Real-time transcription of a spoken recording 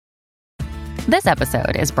This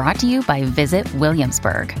episode is brought to you by Visit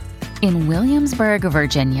Williamsburg. In Williamsburg,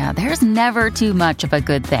 Virginia, there's never too much of a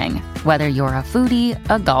good thing. Whether you're a foodie,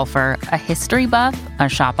 a golfer, a history buff, a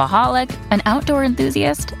shopaholic, an outdoor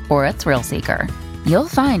enthusiast, or a thrill seeker, you'll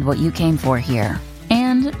find what you came for here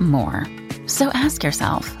and more. So ask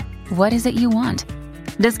yourself, what is it you want?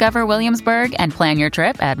 Discover Williamsburg and plan your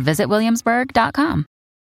trip at visitwilliamsburg.com.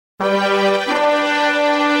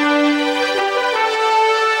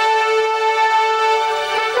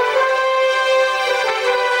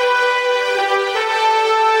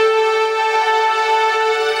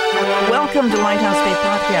 Welcome to Lighthouse Faith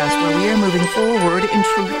Podcast, where we are moving forward in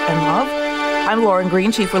truth and love. I'm Lauren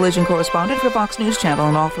Green, Chief Religion Correspondent for Fox News Channel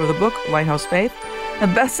and author of the book, Lighthouse Faith. The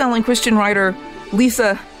best-selling Christian writer,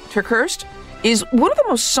 Lysa TerKeurst, is one of the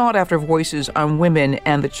most sought-after voices on women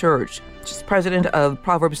and the church. She's president of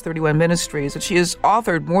Proverbs 31 Ministries, and she has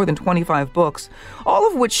authored more than 25 books, all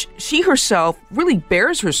of which she herself really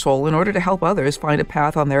bears her soul in order to help others find a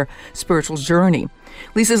path on their spiritual journey.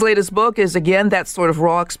 Lysa's latest book is, again, that sort of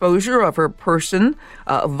raw exposure of her person,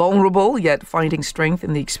 vulnerable yet finding strength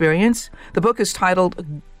in the experience. The book is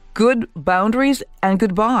titled Good Boundaries and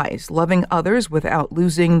Goodbyes, Loving Others Without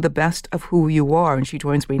Losing the Best of Who You Are. And she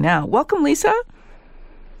joins me now. Welcome, Lysa.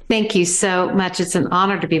 Thank you so much. It's an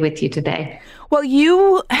honor to be with you today. Well,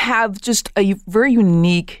 you have just a very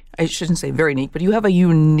unique, I shouldn't say very unique, but you have a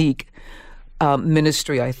unique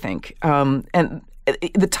ministry, I think. And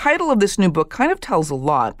the title of this new book kind of tells a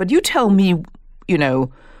lot, but you tell me,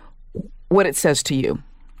 what it says to you.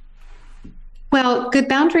 Well, Good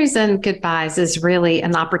Boundaries and Goodbyes is really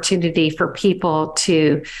an opportunity for people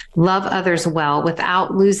to love others well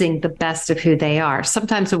without losing the best of who they are.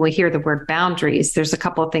 Sometimes when we hear the word boundaries, there's a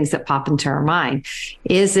couple of things that pop into our mind.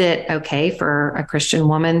 Is it okay for a Christian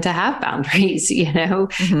woman to have boundaries,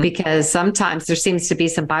 Because sometimes there seems to be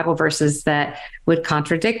some Bible verses that would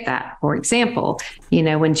contradict that. For example,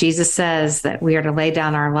 when Jesus says that we are to lay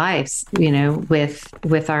down our lives,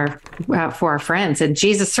 with our for our friends, and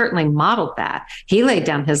Jesus certainly modeled that. He laid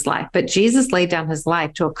down his life, but Jesus laid down his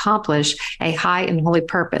life to accomplish a high and holy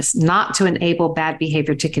purpose, not to enable bad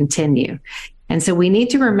behavior to continue. And so we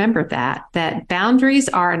need to remember that boundaries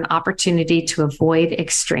are an opportunity to avoid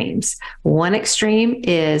extremes. One extreme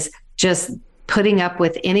is just putting up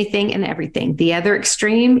with anything and everything. The other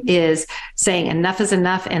extreme is saying enough is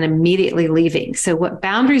enough and immediately leaving. So what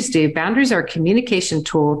boundaries do, boundaries are a communication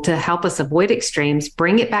tool to help us avoid extremes,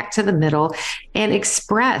 bring it back to the middle, and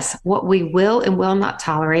express what we will and will not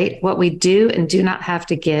tolerate, what we do and do not have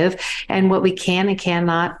to give, and what we can and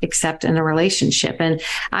cannot accept in a relationship. And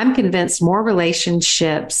I'm convinced more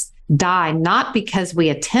relationships die not because we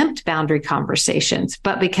attempt boundary conversations,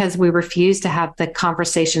 but because we refuse to have the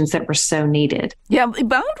conversations that were so needed. Yeah,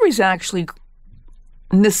 boundaries actually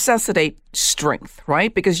necessitate strength,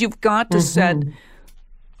 right? Because you've got to set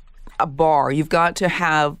a bar. You've got to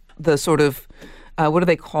have the sort of, what do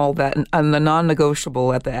they call that? The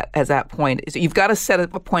non-negotiable at that point. So you've got to set a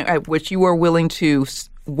point at which you are willing to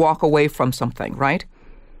walk away from something, right?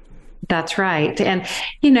 That's right. And,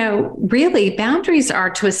 really boundaries are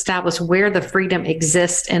to establish where the freedom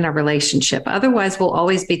exists in a relationship. Otherwise, we'll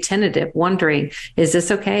always be tentative, wondering, is this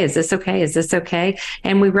okay? Is this okay? Is this okay?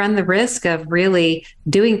 And we run the risk of really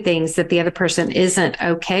doing things that the other person isn't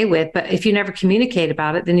okay with. But if you never communicate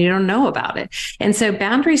about it, then you don't know about it. And so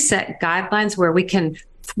boundaries set guidelines where we can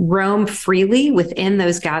roam freely within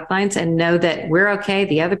those guidelines and know that we're okay,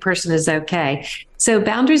 the other person is okay. So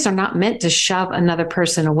boundaries are not meant to shove another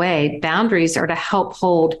person away. Boundaries are to help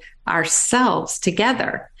hold ourselves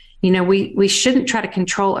together. We shouldn't try to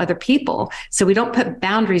control other people. So we don't put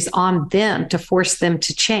boundaries on them to force them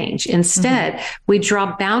to change. Instead, we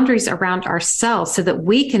draw boundaries around ourselves so that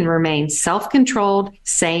we can remain self-controlled,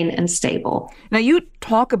 sane, and stable. Now, you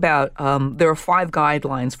talk about there are 5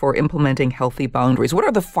 guidelines for implementing healthy boundaries. What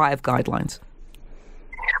are the 5 guidelines?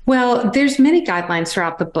 Well, there's many guidelines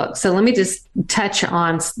throughout the book. So let me just touch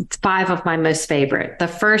on 5 of my most favorite. The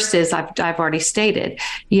first is I've already stated,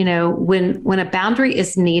 when a boundary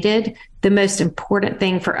is needed, the most important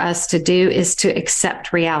thing for us to do is to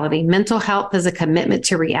accept reality. Mental health is a commitment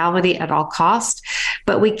to reality at all costs,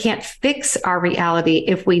 but we can't fix our reality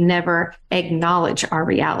if we never acknowledge our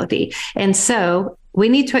reality. And so we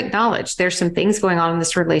need to acknowledge there's some things going on in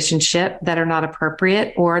this relationship that are not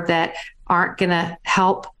appropriate or that aren't going to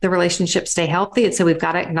help the relationship stay healthy. And so we've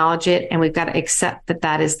got to acknowledge it and we've got to accept that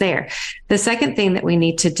that is there. The second thing that we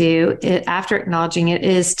need to do after acknowledging it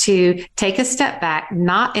is to take a step back,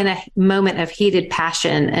 not in a moment of heated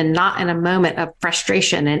passion and not in a moment of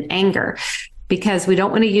frustration and anger, because we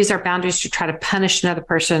don't want to use our boundaries to try to punish another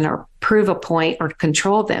person or prove a point or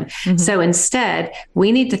control them. So instead,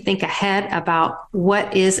 we need to think ahead about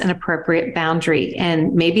what is an appropriate boundary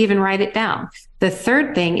and maybe even write it down. The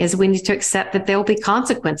third thing is we need to accept that there will be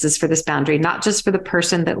consequences for this boundary, not just for the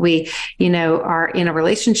person that we, are in a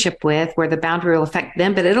relationship with where the boundary will affect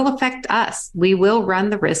them, but it'll affect us. We will run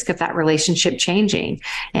the risk of that relationship changing.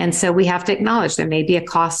 And so we have to acknowledge there may be a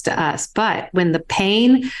cost to us. But when the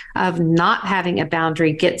pain of not having a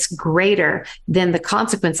boundary gets greater than the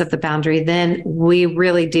consequence of the boundary, then we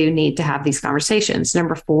really do need to have these conversations.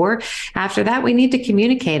 Number 4, after that, we need to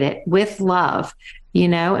communicate it with love.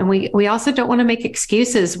 And we also don't want to make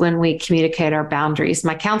excuses when we communicate our boundaries.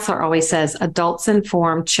 My counselor always says, adults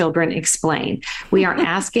inform, children explain. We aren't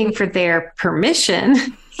asking for their permission.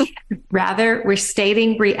 Rather, we're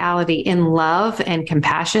stating reality in love and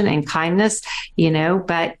compassion and kindness,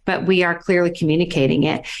 but we are clearly communicating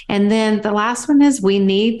it. And then the last one is we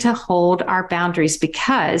need to hold our boundaries,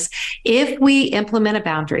 because if we implement a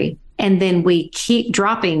boundary and then we keep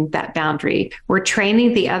dropping that boundary, we're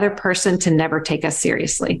training the other person to never take us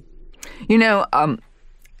seriously. How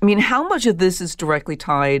much of this is directly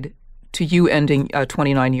tied to you ending a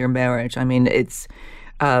 29-year marriage? It's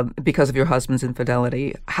because of your husband's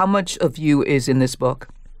infidelity. How much of you is in this book?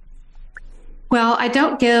 Well, I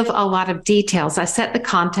don't give a lot of details. I set the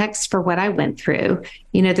context for what I went through.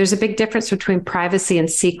 There's a big difference between privacy and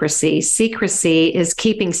secrecy. Secrecy is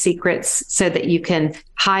keeping secrets so that you can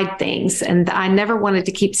hide things. And I never wanted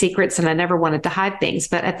to keep secrets and I never wanted to hide things.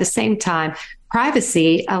 But at the same time,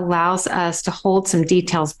 privacy allows us to hold some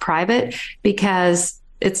details private because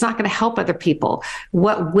it's not going to help other people.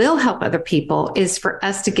 What will help other people is for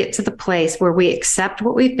us to get to the place where we accept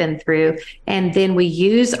what we've been through, and then we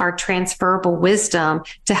use our transferable wisdom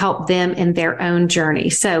to help them in their own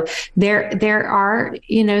journey. So there are,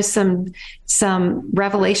 some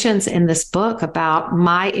revelations in this book about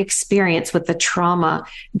my experience with the trauma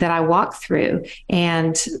that I walked through,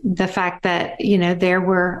 and the fact that, there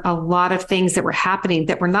were a lot of things that were happening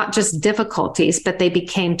that were not just difficulties, but they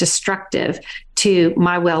became destructive to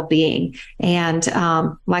my well-being. And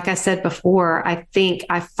like I said before, I think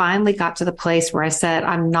I finally got to the place where I said,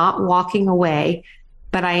 I'm not walking away,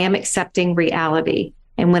 but I am accepting reality.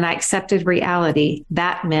 And when I accepted reality,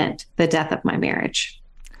 that meant the death of my marriage.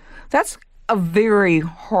 That's a very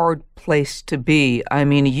hard place to be.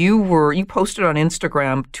 You posted on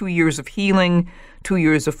Instagram 2 years of healing, 2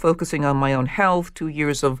 years of focusing on my own health, 2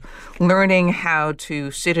 years of learning how to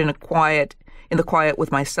sit in the quiet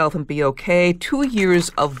with myself and be okay, 2 years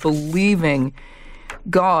of believing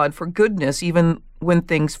God for goodness, even when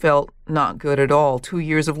things felt not good at all, 2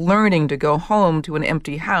 years of learning to go home to an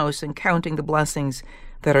empty house and counting the blessings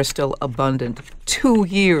that are still abundant. 2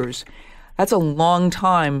 years. That's a long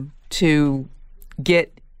time to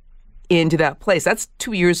get into that place. That's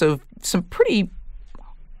 2 years of some pretty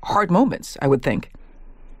hard moments, I would think.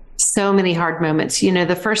 So many hard moments.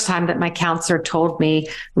 The first time that my counselor told me,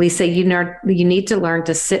 Lysa, you need to learn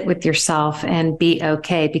to sit with yourself and be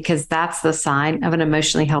okay, because that's the sign of an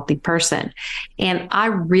emotionally healthy person. And I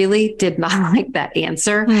really did not like that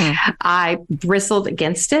answer. I bristled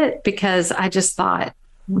against it because I just thought,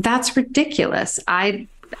 that's ridiculous.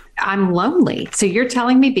 I'm lonely. So you're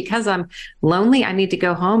telling me because I'm lonely, I need to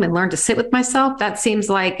go home and learn to sit with myself? That seems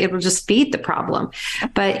like it will just feed the problem.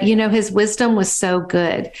 But, his wisdom was so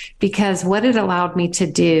good, because what it allowed me to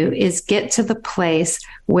do is get to the place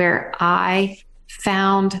where I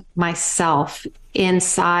found myself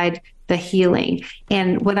inside the healing.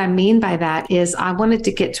 And what I mean by that is I wanted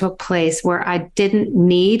to get to a place where I didn't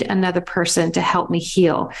need another person to help me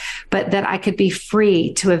heal, but that I could be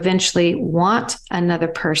free to eventually want another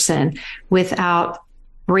person without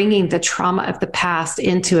bringing the trauma of the past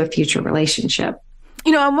into a future relationship.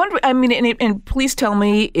 I'm wondering, and please tell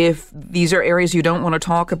me if these are areas you don't want to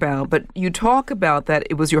talk about, but you talk about that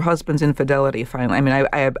it was your husband's infidelity finally.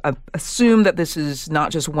 I assume that this is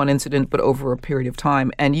not just one incident, but over a period of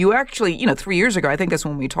time. And you actually, 3 years ago, I think that's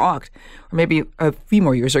when we talked, or maybe a few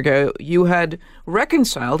more years ago, you had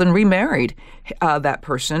reconciled and remarried that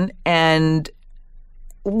person. And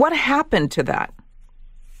what happened to that?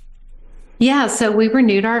 Yeah, so we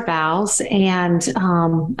renewed our vows. And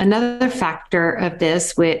another factor of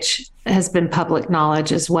this, which has been public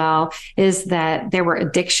knowledge as well, is that there were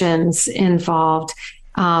addictions involved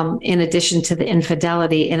in addition to the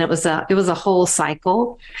infidelity. And it was a whole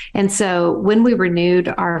cycle. And so when we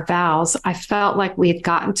renewed our vows, I felt like we had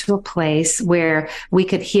gotten to a place where we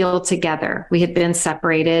could heal together. We had been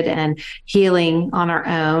separated and healing on our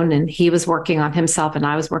own, and he was working on himself and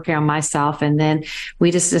I was working on myself. And then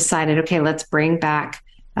we just decided, okay, let's bring back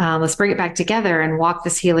let's bring it back together and walk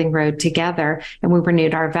this healing road together. And we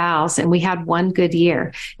renewed our vows, and we had one good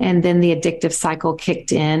year. And then the addictive cycle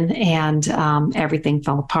kicked in, and everything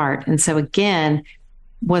fell apart. And so again,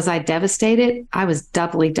 was I devastated? I was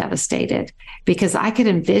doubly devastated because I could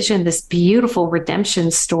envision this beautiful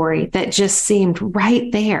redemption story that just seemed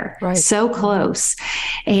right there, so close.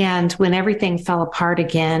 And when everything fell apart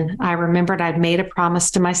again, I remembered I'd made a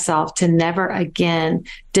promise to myself to never again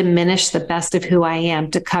diminish the best of who I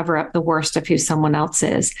am to cover up the worst of who someone else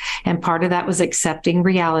is. And part of that was accepting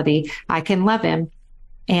reality. I can love him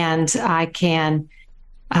and I can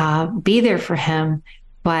be there for him,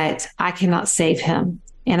 but I cannot save him.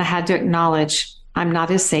 And I had to acknowledge I'm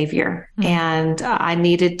not his savior. And I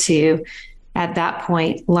needed to, at that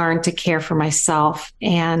point, learn to care for myself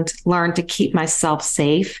and learn to keep myself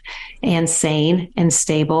safe and sane and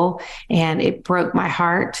stable. And it broke my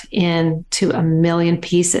heart into a million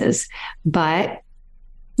pieces. But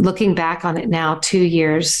looking back on it now, 2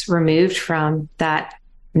 years removed from that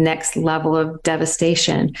next level of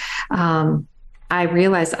devastation, I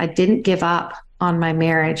realized I didn't give up on my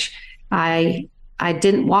marriage. I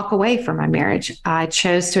didn't walk away from my marriage. I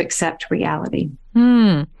chose to accept reality.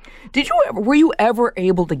 Were you ever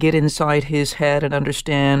able to get inside his head and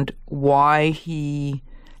understand why he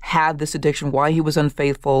had this addiction, why he was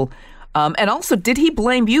unfaithful? And also, did he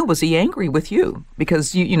blame you? Was he angry with you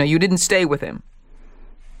because you didn't stay with him?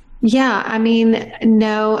 Yeah, I mean,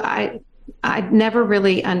 no, I never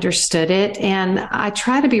really understood it. And I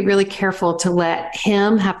try to be really careful to let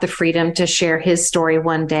him have the freedom to share his story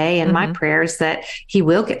one day. And my prayer is that he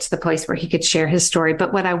will get to the place where he could share his story.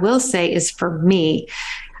 But what I will say is, for me,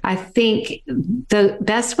 I think the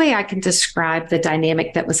best way I can describe the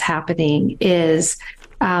dynamic that was happening is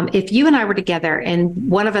if you and I were together and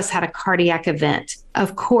one of us had a cardiac event,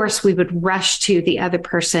 of course, we would rush to the other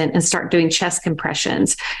person and start doing chest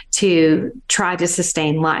compressions to try to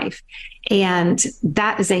sustain life. And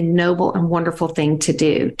that is a noble and wonderful thing to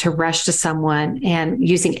do, to rush to someone and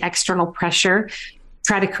using external pressure,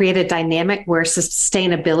 try to create a dynamic where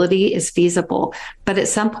sustainability is feasible. But at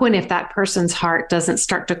some point, if that person's heart doesn't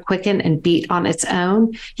start to quicken and beat on its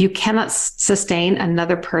own, you cannot sustain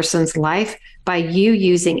another person's life by you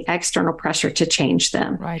using external pressure to change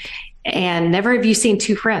them. Right. And never have you seen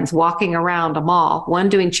two friends walking around a mall, one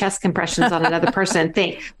doing chest compressions on another person, and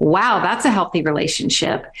think, wow, that's a healthy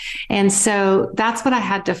relationship. And so that's what I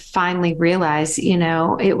had to finally realize.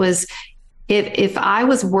 It was, if I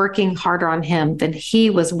was working harder on him than he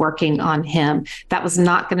was working on him, that was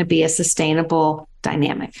not going to be a sustainable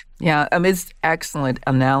dynamic. Yeah, it's excellent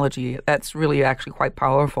analogy. That's really actually quite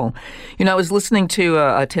powerful. I was listening to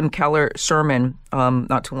a Tim Keller sermon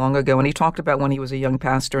not too long ago, and he talked about when he was a young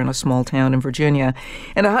pastor in a small town in Virginia,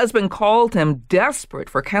 and a husband called him desperate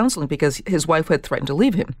for counseling because his wife had threatened to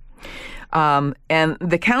leave him. And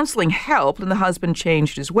the counseling helped, and the husband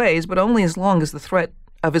changed his ways, but only as long as the threat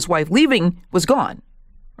of his wife leaving was gone.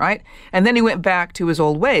 Right? And then he went back to his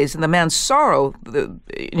old ways. And the man's sorrow,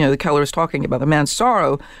 the Keller is talking about, the man's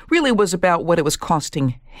sorrow really was about what it was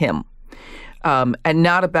costing him, and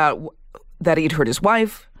not about that he'd hurt his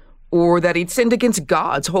wife or that he'd sinned against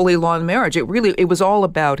God's holy law in marriage. It was all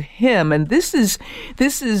about him. And this is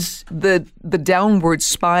the downward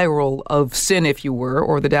spiral of sin, if you were,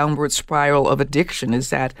 or the downward spiral of addiction, is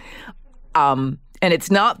that, and it's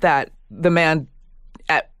not that the man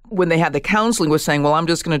when they had the counseling was saying, well, I'm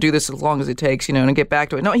just going to do this as long as it takes, and get back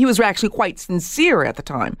to it. No, he was actually quite sincere at the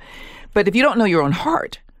time. But if you don't know your own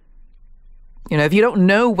heart, if you don't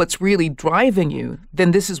know what's really driving you,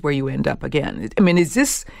 then this is where you end up again. I mean,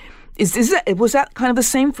 was that kind of the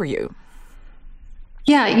same for you?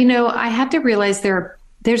 Yeah, I had to realize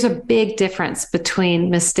there's a big difference between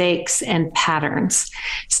mistakes and patterns.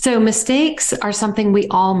 So mistakes are something we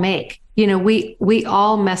all make. We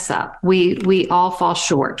all mess up. We all fall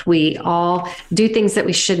short. We all do things that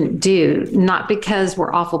we shouldn't do, not because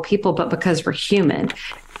we're awful people, but because we're human.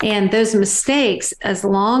 And those mistakes, as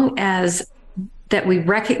long as that we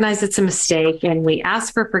recognize it's a mistake and we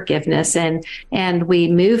ask for forgiveness and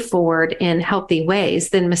we move forward in healthy ways,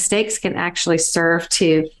 then mistakes can actually serve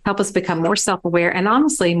to help us become more self-aware and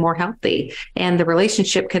honestly more healthy, and the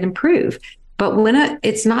relationship could improve. But when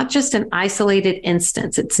it's not just an isolated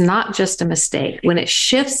instance, it's not just a mistake. When it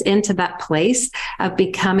shifts into that place of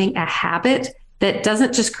becoming a habit that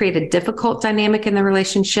doesn't just create a difficult dynamic in the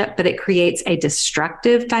relationship, but it creates a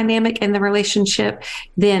destructive dynamic in the relationship,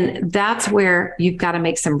 then that's where you've got to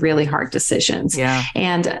make some really hard decisions. Yeah.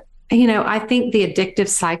 And I think the addictive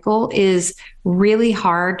cycle is really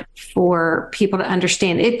hard for people to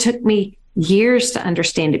understand. It took me years to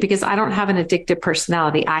understand it because I don't have an addictive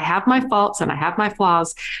personality. I have my faults and I have my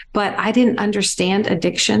flaws, but I didn't understand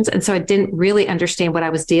addictions. And so I didn't really understand what I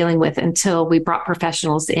was dealing with until we brought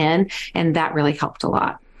professionals in, and that really helped a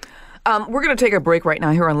lot. We're going to take a break right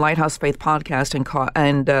now here on Lighthouse Faith Podcast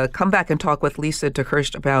and come back and talk with Lysa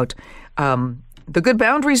TerKeurst about the good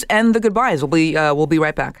boundaries and the goodbyes. We'll be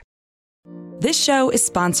right back. This show is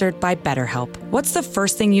sponsored by BetterHelp. What's the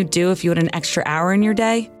first thing you'd do if you had an extra hour in your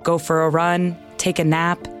day? Go for a run, take a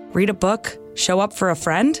nap, read a book, show up for a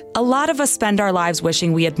friend? A lot of us spend our lives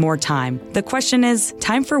wishing we had more time. The question is,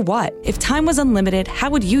 time for what? If time was unlimited,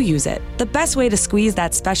 how would you use it? The best way to squeeze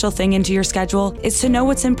that special thing into your schedule is to know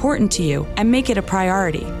what's important to you and make it a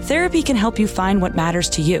priority. Therapy can help you find what matters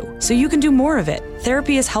to you, so you can do more of it.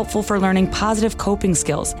 Therapy is helpful for learning positive coping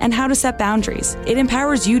skills and how to set boundaries. It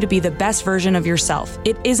empowers you to be the best version of yourself.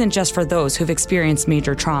 It isn't just for those who've experienced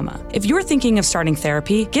major trauma. If you're thinking of starting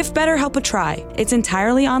therapy, give BetterHelp a try. It's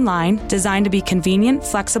entirely online, designed to be convenient,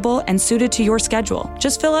 flexible, and suited to your schedule.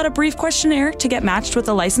 Just fill out a brief questionnaire to get matched with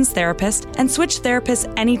a licensed therapist and switch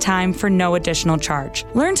therapists anytime for no additional charge.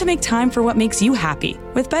 Learn to make time for what makes you happy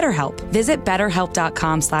with BetterHelp. Visit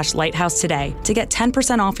betterhelp.com/lighthouse today to get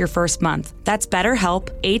 10% off your first month. That's BetterHelp,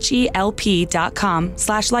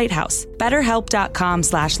 HELP.com/lighthouse.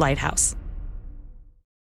 BetterHelp.com/lighthouse.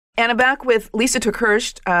 And I'm back with Lysa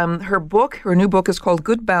TerKeurst. Her new book is called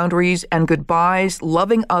Good Boundaries and Goodbyes,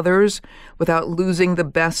 Loving Others Without Losing the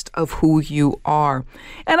Best of Who You Are.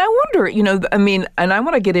 And I wonder, and I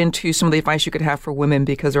want to get into some of the advice you could have for women,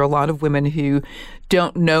 because there are a lot of women who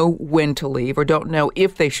don't know when to leave or don't know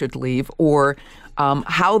if they should leave or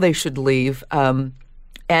how they should leave. And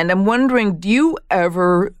I'm wondering, do you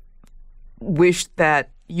ever wish that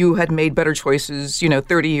you had made better choices,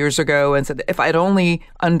 30 years ago and said, if I'd only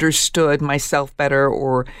understood myself better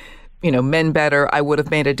or, men better, I would have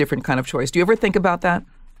made a different kind of choice. Do you ever think about that?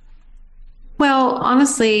 Well,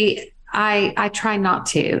 honestly, I try not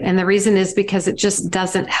to. And the reason is because it just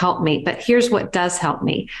doesn't help me. But here's what does help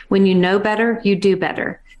me. When you know better, you do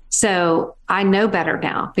better. So I know better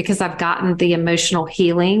now because I've gotten the emotional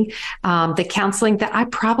healing, the counseling that I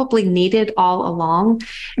probably needed all along,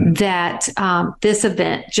 that this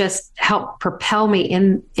event just helped propel me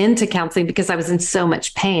into counseling because I was in so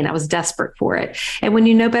much pain. I was desperate for it. And when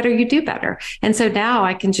you know better, you do better. And so now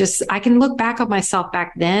I can look back on myself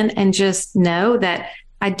back then and just know that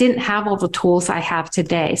I didn't have all the tools I have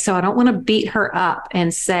today. So I don't want to beat her up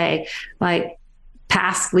and say, like,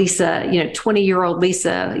 past Lysa, 20-year-old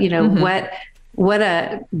Lysa, what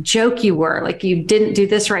a joke you were. Like, you didn't do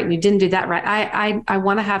this right and you didn't do that right. I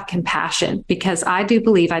want to have compassion because I do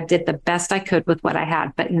believe I did the best I could with what I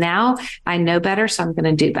had. But now I know better, so I'm going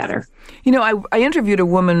to do better. I interviewed a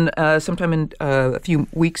woman sometime a few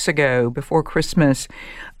weeks ago before Christmas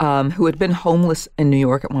who had been homeless in New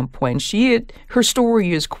York at one point. Her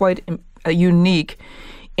story is quite unique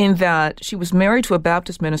in that she was married to a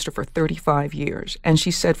Baptist minister for 35 years. And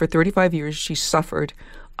she said for 35 years, she suffered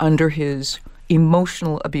under his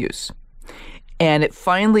emotional abuse. And it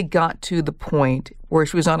finally got to the point where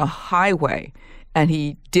she was on a highway and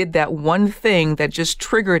he did that one thing that just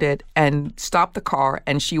triggered it and stopped the car,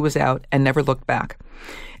 and she was out and never looked back.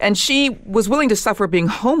 And she was willing to suffer being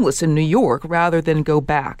homeless in New York rather than go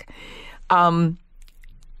back. To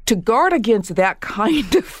guard against that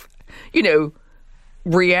kind of,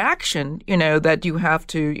 reaction, that you have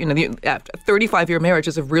to, a 35-year marriage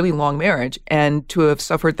is a really long marriage, and to have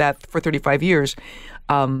suffered that for 35 years.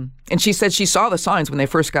 And she said she saw the signs when they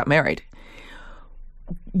first got married.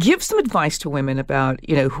 Give some advice to women about,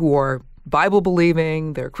 who are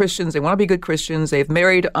Bible-believing, they're Christians, they want to be good Christians, they've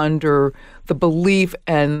married under the belief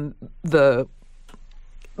and that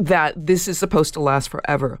this is supposed to last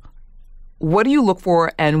forever. What do you look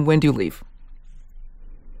for, and when do you leave?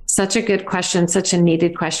 Such a good question, such a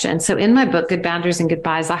needed question. So in my book, Good Boundaries and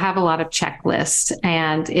Goodbyes, I have a lot of checklists,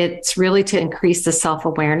 and it's really to increase the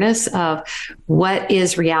self-awareness of what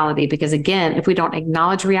is reality. Because again, if we don't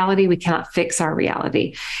acknowledge reality, we cannot fix our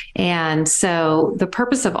reality. And so the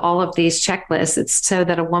purpose of all of these checklists, it's so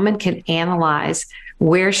that a woman can analyze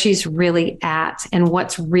where she's really at and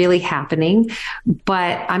what's really happening.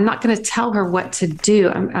 But I'm not going to tell her what to do.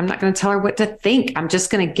 I'm not going to tell her what to think. I'm just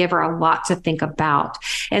going to give her a lot to think about.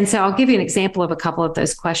 And so I'll give you an example of a couple of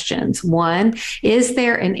those questions. One, is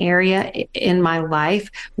there an area in my life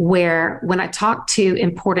where when I talk to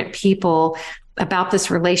important people about this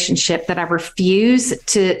relationship that I refuse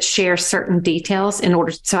to share certain details in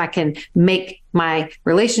order so I can make my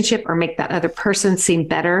relationship or make that other person seem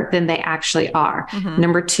better than they actually are? Mm-hmm.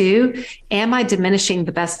 Number two, am I diminishing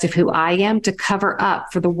the best of who I am to cover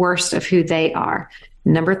up for the worst of who they are?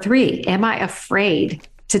 Number 3, am I afraid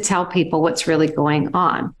to tell people what's really going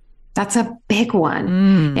on? That's a big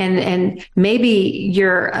one. And maybe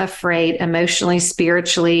you're afraid emotionally,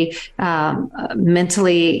 spiritually,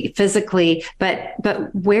 mentally, physically, but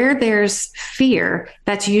where there's fear,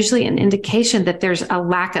 that's usually an indication that there's a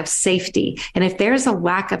lack of safety. And if there's a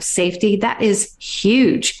lack of safety, that is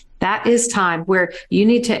huge. That is time where you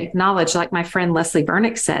need to acknowledge, like my friend Leslie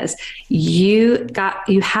Bernick says, you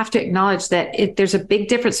have to acknowledge that there's a big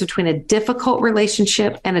difference between a difficult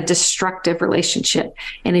relationship and a destructive relationship.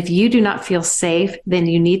 And if you do not feel safe, then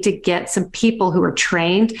you need to get some people who are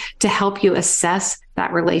trained to help you assess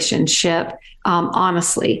that relationship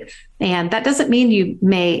honestly. And that doesn't mean you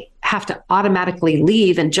may have to automatically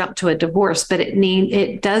leave and jump to a divorce, but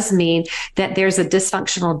it does mean that there's a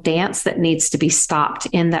dysfunctional dance that needs to be stopped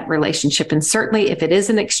in that relationship. And certainly if it is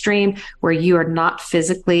an extreme where you are not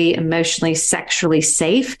physically, emotionally, sexually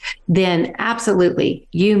safe, then absolutely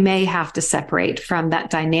you may have to separate from that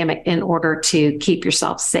dynamic in order to keep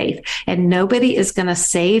yourself safe. And nobody is going to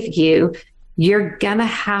save you. You're going to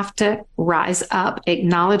have to rise up,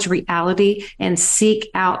 acknowledge reality, and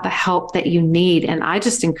seek out the help that you need. And I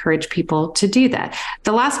just encourage people to do that.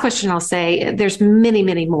 The last question I'll say, there's many,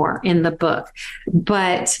 many more in the book,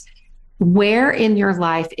 but where in your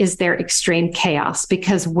life is there extreme chaos?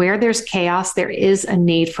 Because where there's chaos, there is a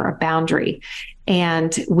need for a boundary.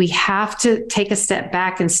 And we have to take a step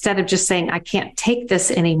back instead of just saying, I can't take this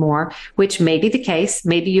anymore, which may be the case.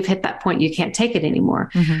 Maybe you've hit that point, you can't take it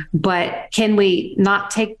anymore. But can we not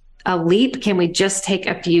take a leap? Can we just take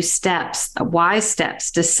a few steps, wise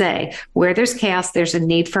steps to say, where there's chaos, there's a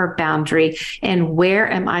need for a boundary. And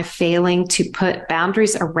where am I failing to put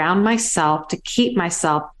boundaries around myself to keep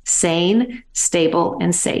myself sane, stable,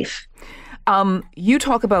 and safe? You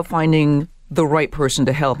talk about finding the right person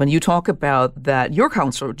to help. And you talk about that your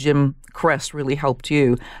counselor, Jim Crest, really helped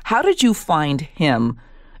you. How did you find him?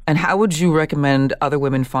 And how would you recommend other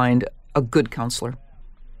women find a good counselor?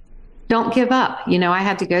 Don't give up. I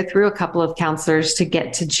had to go through a couple of counselors to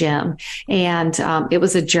get to Jim. And it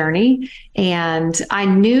was a journey. And I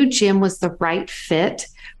knew Jim was the right fit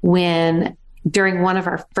when, during one of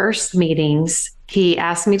our first meetings, he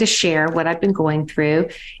asked me to share what I'd been going through.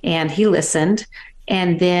 And he listened.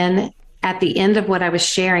 And then at the end of what I was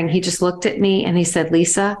sharing, he just looked at me and he said,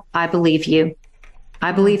 Lysa, I believe you.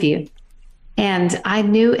 I believe you. And I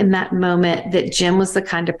knew in that moment that Jim was the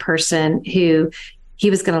kind of person who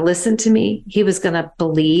he was going to listen to me. He was going to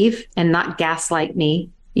believe and not gaslight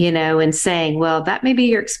me, and saying, well, that may be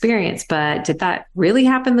your experience, but did that really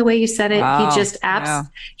happen the way you said it? Wow. He just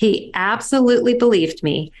he absolutely believed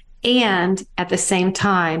me. And at the same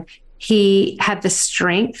time, he had the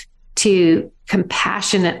strength to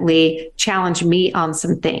compassionately challenge me on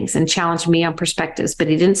some things and challenge me on perspectives. But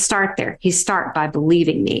he didn't start there. He started by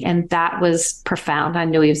believing me. And that was profound. I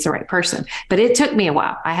knew he was the right person, but it took me a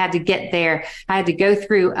while. I had to get there. I had to go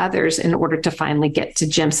through others in order to finally get to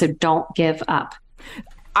Jim. So don't give up.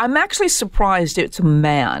 I'm actually surprised it's a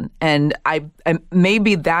man. And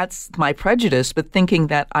maybe that's my prejudice, but thinking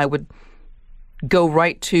that I would go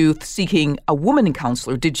right to seeking a woman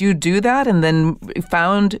counselor. Did you do that and then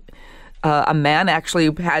found a man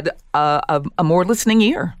actually had a more listening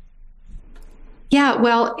ear? Yeah,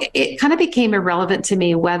 well, it kind of became irrelevant to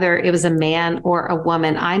me whether it was a man or a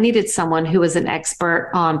woman. I needed someone who was an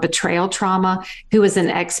expert on betrayal trauma, who was an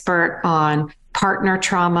expert on partner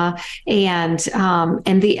trauma. And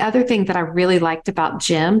the other thing that I really liked about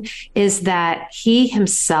Jim is that he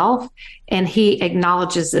himself, and he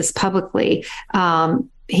acknowledges this publicly,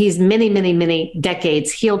 he's many, many, many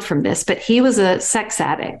decades healed from this, but he was a sex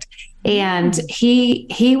addict. And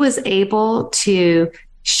he was able to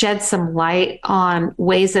shed some light on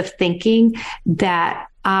ways of thinking that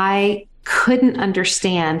I couldn't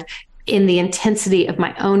understand in the intensity of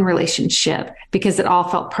my own relationship because it all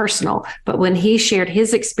felt personal. But when he shared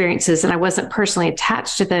his experiences and I wasn't personally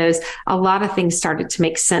attached to those, a lot of things started to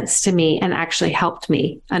make sense to me and actually helped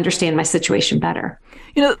me understand my situation better.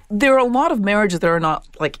 There are a lot of marriages that are not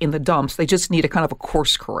like in the dumps. They just need a kind of a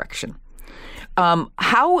course correction.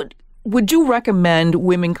 How would you recommend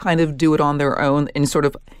women kind of do it on their own and sort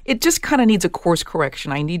of, it just kind of needs a course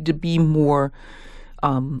correction. I need to be more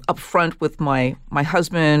upfront with my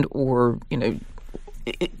husband or,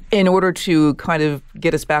 in order to kind of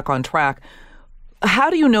get us back on track. How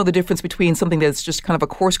do you know the difference between something that's just kind of a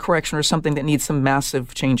course correction or something that needs some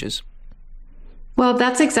massive changes? Well,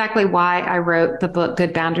 that's exactly why I wrote the book,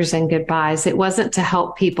 Good Boundaries and Goodbyes. It wasn't to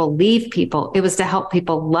help people leave people. It was to help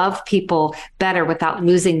people love people better without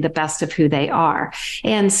losing the best of who they are.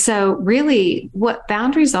 And so really what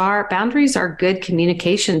boundaries are good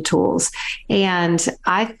communication tools. And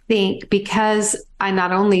I think because I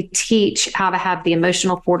not only teach how to have the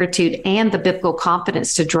emotional fortitude and the biblical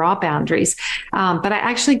confidence to draw boundaries, but I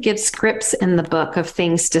actually give scripts in the book of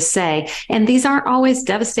things to say. And these aren't always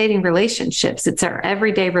devastating relationships. It's our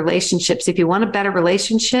everyday relationships. If you want a better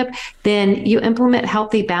relationship, then you implement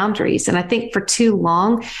healthy boundaries. And I think for too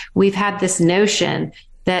long, we've had this notion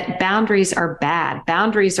that boundaries are bad.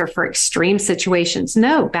 Boundaries are for extreme situations.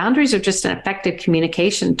 No, boundaries are just an effective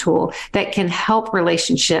communication tool that can help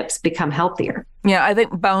relationships become healthier. Yeah, I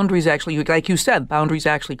think boundaries actually, like you said, boundaries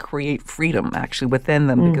actually create freedom actually within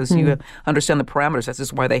them because you understand the parameters. This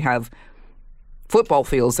is why they have football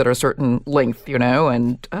fields that are a certain length,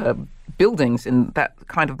 and buildings in that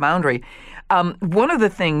kind of boundary. One of the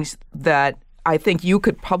things that I think you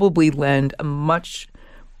could probably lend a much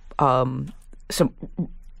some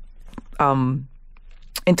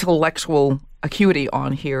intellectual acuity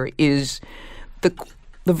on here is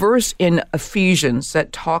the verse in Ephesians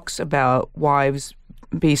that talks about wives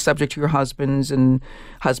be subject to your husbands and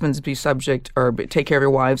husbands be subject or take care of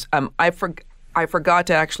your wives. I forgot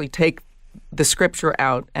to actually take the scripture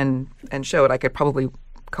out and show it. I could probably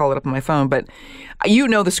call it up on my phone, but you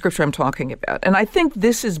know the scripture I'm talking about. And I think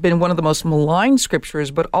this has been one of the most maligned scriptures,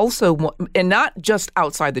 but also, and not just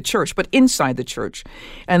outside the church, but inside the church.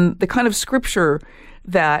 And the kind of scripture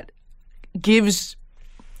that gives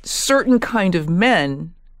certain kind of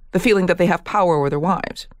men the feeling that they have power over their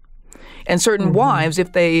wives. And certain wives,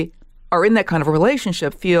 if they are in that kind of a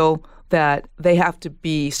relationship, feel that they have to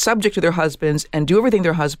be subject to their husbands and do everything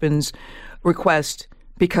their husbands request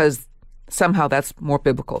because somehow that's more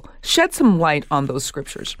biblical. Shed some light on those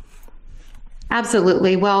scriptures.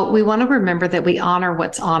 Absolutely. Well, we want to remember that we honor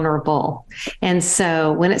what's honorable. And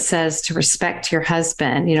so when it says to respect your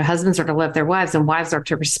husband, husbands are to love their wives and wives are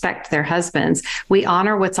to respect their husbands. We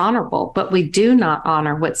honor what's honorable, but we do not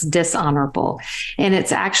honor what's dishonorable. And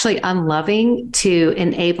it's actually unloving to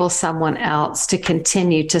enable someone else to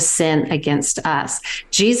continue to sin against us.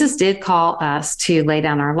 Jesus did call us to lay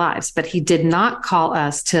down our lives, but he did not call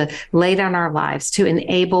us to lay down our lives to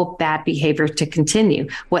enable bad behavior to continue.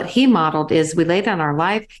 What he modeled is we laid down our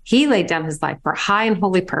life. He laid down his life for high and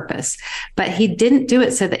holy purpose, but he didn't do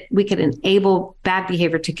it so that we could enable bad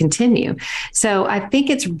behavior to continue. So I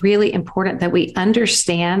think it's really important that we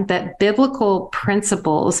understand that biblical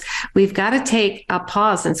principles, we've got to take a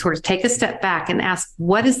pause and sort of take a step back and ask,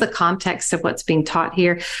 what is the context of what's being taught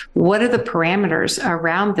here? What are the parameters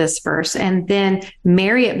around this verse? And then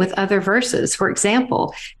marry it with other verses. For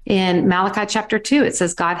example, in Malachi chapter 2, it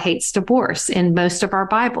says God hates divorce. In most of our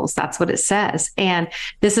Bibles, that's what it says. And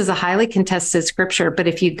this is a highly contested scripture. But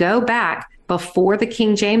if you go back before the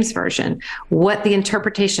King James Version, what the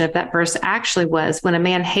interpretation of that verse actually was, when a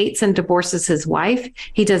man hates and divorces his wife,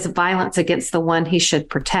 he does violence against the one he should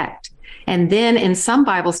protect. And then in some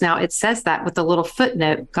Bibles now, it says that with a little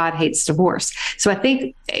footnote, God hates divorce. So I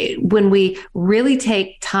think when we really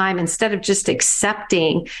take time, instead of just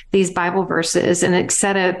accepting these Bible verses and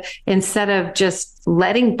instead of just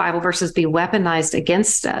letting Bible verses be weaponized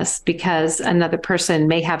against us because another person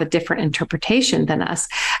may have a different interpretation than us,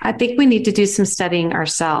 I think we need to do some studying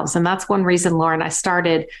ourselves. And that's one reason, Lauren, I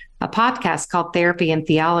started a podcast called Therapy and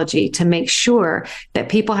Theology to make sure that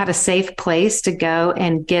people had a safe place to go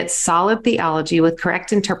and get solid theology with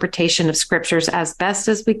correct interpretation of scriptures as best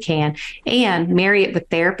as we can and marry it with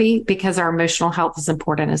therapy because our emotional health is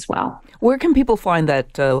important as well. Where can people find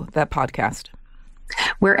that podcast?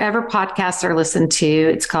 Wherever podcasts are listened to.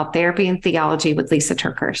 It's called Therapy and Theology with Lysa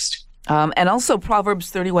TerKeurst. And also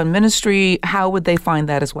Proverbs 31 Ministry. How would they find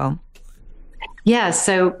that as well? Yeah,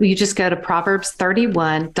 so you just go to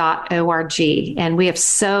proverbs31.org, and we have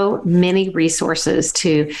so many resources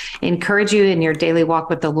to encourage you in your daily walk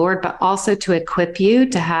with the Lord, but also to equip you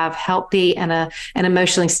to have healthy and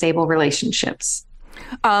emotionally stable relationships.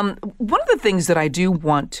 One of the things that I do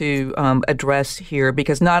want to address here,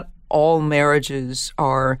 because not all marriages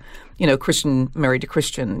are, Christian married to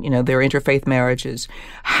Christian, they're interfaith marriages.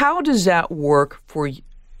 How does that work for you,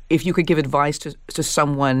 if you could give advice to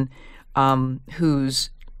someone who's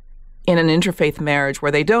in an interfaith marriage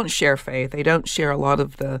where they don't share faith, they don't share a lot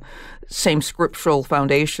of the same scriptural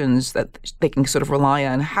foundations that they can sort of rely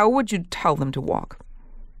on? How would you tell them to walk?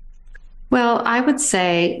 Well, I would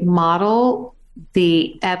say model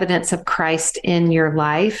the evidence of Christ in your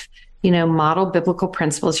life, model biblical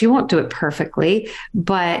principles. You won't do it perfectly,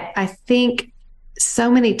 but I think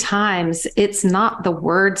so many times it's not the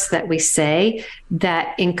words that we say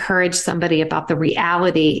that encourage somebody about the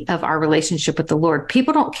reality of our relationship with the Lord.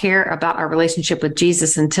 People don't care about our relationship with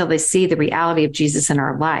Jesus until they see the reality of Jesus in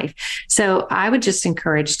our life. So I would just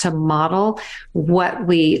encourage to model what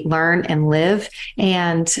we learn and live.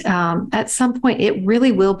 And at some point, it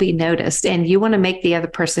really will be noticed. And you want to make the other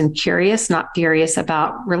person curious, not furious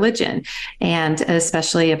about religion, and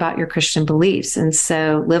especially about your Christian beliefs. And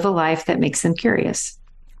so live a life that makes them curious.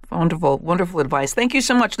 Wonderful, wonderful advice. Thank you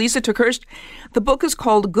so much, Lysa TerKeurst. The book is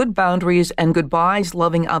called Good Boundaries and Goodbyes,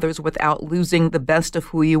 Loving Others Without Losing the Best of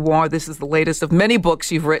Who You Are. This is the latest of many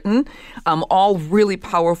books you've written, all really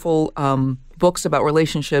powerful books about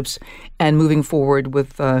relationships and moving forward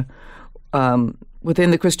with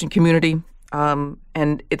within the Christian community.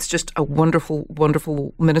 And it's just a wonderful,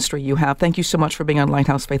 wonderful ministry you have. Thank you so much for being on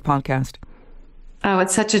Lighthouse Faith Podcast. Oh,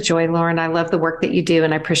 it's such a joy, Lauren. I love the work that you do,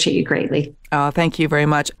 and I appreciate you greatly. Thank you very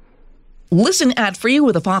much. Listen ad-free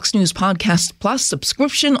with a Fox News Podcast Plus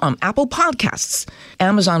subscription on Apple Podcasts.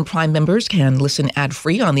 Amazon Prime members can listen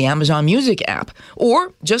ad-free on the Amazon Music app,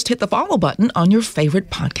 or just hit the follow button on your favorite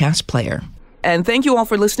podcast player. And thank you all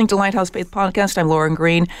for listening to Lighthouse Faith Podcast. I'm Lauren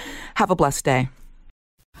Green. Have a blessed day.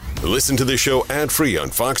 Listen to the show ad-free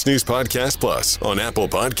on Fox News Podcast Plus, on Apple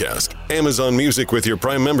Podcast, Amazon Music with your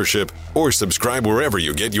Prime membership, or subscribe wherever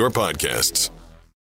you get your podcasts.